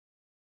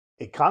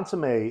A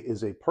consommé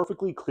is a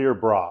perfectly clear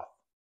broth.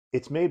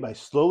 It's made by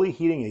slowly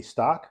heating a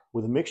stock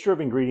with a mixture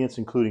of ingredients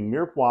including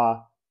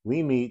mirepoix,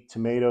 lean meat,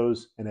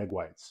 tomatoes, and egg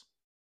whites.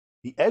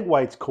 The egg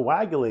whites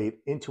coagulate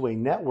into a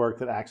network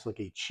that acts like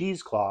a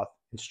cheesecloth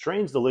and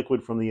strains the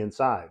liquid from the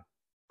inside.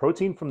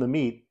 Protein from the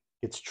meat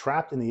gets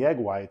trapped in the egg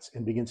whites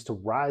and begins to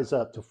rise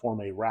up to form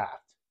a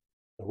raft.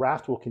 The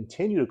raft will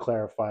continue to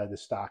clarify the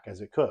stock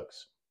as it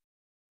cooks.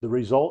 The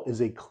result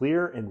is a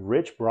clear and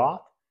rich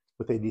broth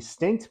with a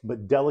distinct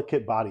but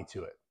delicate body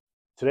to it.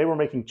 Today we're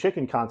making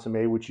chicken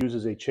consommé, which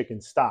uses a chicken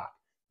stock.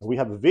 We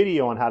have a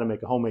video on how to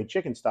make a homemade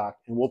chicken stock,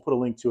 and we'll put a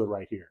link to it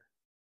right here.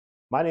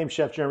 My name's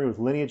Chef Jeremy with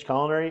Lineage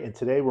Culinary, and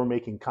today we're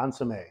making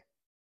consommé.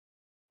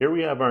 Here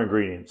we have our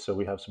ingredients. So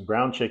we have some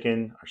ground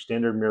chicken, our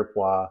standard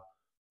mirepoix,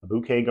 a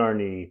bouquet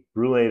garni,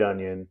 bruleed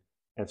onion,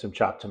 and some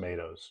chopped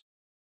tomatoes.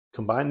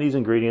 Combine these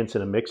ingredients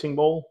in a mixing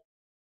bowl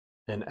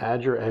and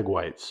add your egg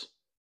whites.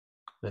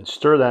 Then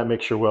stir that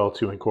mixture well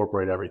to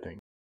incorporate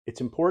everything.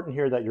 It's important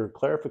here that your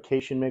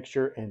clarification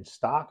mixture and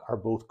stock are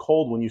both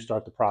cold when you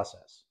start the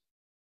process.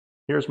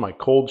 Here's my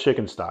cold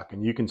chicken stock,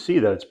 and you can see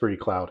that it's pretty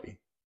cloudy.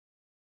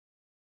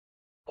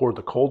 Pour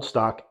the cold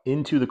stock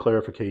into the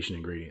clarification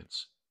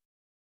ingredients.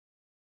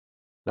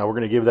 Now we're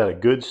going to give that a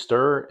good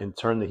stir and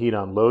turn the heat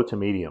on low to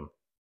medium.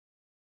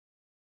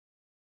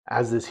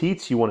 As this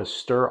heats, you want to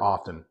stir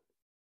often.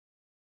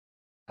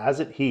 As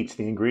it heats,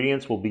 the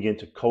ingredients will begin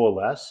to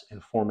coalesce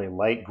and form a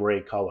light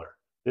gray color.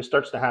 This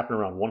starts to happen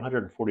around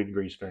 140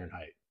 degrees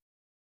Fahrenheit.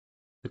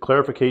 The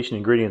clarification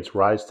ingredients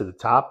rise to the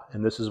top,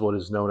 and this is what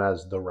is known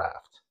as the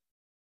raft.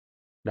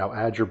 Now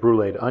add your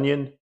bruleed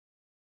onion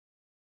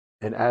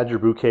and add your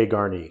bouquet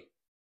garni.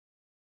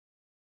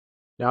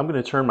 Now I'm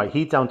going to turn my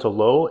heat down to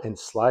low and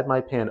slide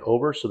my pan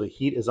over so the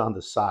heat is on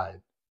the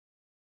side.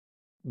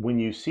 When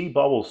you see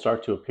bubbles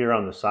start to appear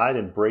on the side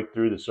and break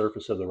through the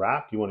surface of the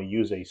raft, you want to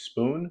use a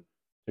spoon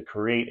to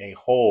create a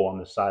hole on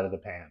the side of the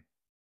pan.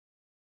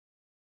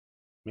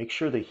 Make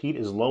sure the heat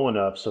is low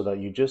enough so that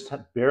you just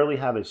barely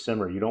have a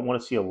simmer. You don't want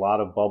to see a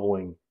lot of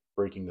bubbling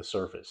breaking the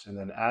surface. And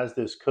then as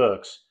this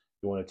cooks,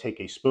 you want to take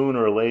a spoon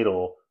or a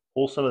ladle,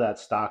 pull some of that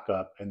stock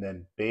up, and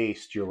then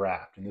baste your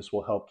raft. And this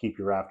will help keep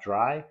your raft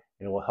dry,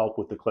 and it will help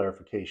with the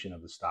clarification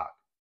of the stock.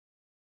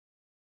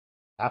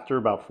 After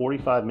about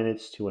 45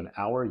 minutes to an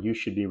hour, you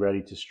should be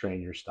ready to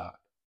strain your stock.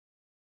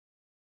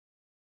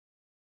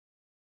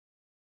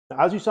 Now,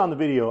 as you saw in the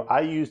video,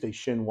 I used a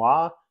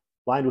chinois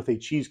lined with a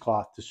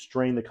cheesecloth to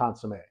strain the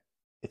consommé.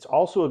 It's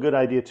also a good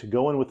idea to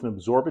go in with an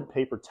absorbent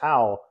paper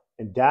towel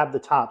and dab the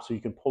top so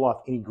you can pull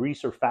off any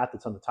grease or fat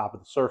that's on the top of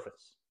the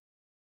surface.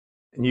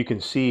 And you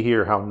can see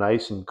here how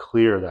nice and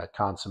clear that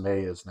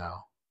consommé is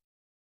now.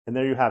 And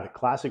there you have it,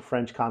 classic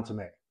French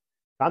consommé.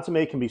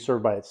 Consommé can be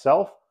served by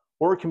itself,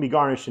 or it can be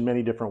garnished in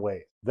many different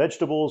ways.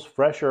 Vegetables,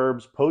 fresh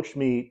herbs, poached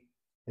meat,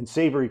 and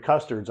savory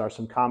custards are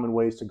some common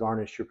ways to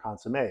garnish your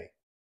consommé.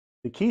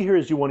 The key here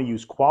is you want to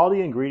use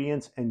quality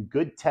ingredients and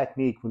good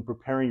technique when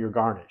preparing your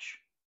garnish.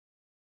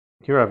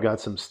 Here I've got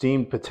some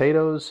steamed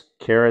potatoes,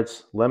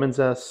 carrots, lemon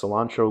zest,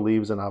 cilantro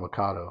leaves, and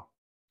avocado.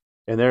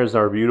 And there's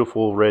our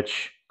beautiful,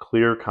 rich,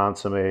 clear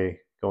consommé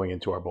going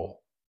into our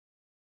bowl.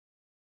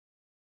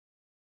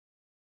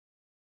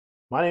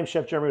 My name is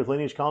Chef Jeremy with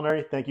Lineage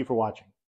Culinary. Thank you for watching.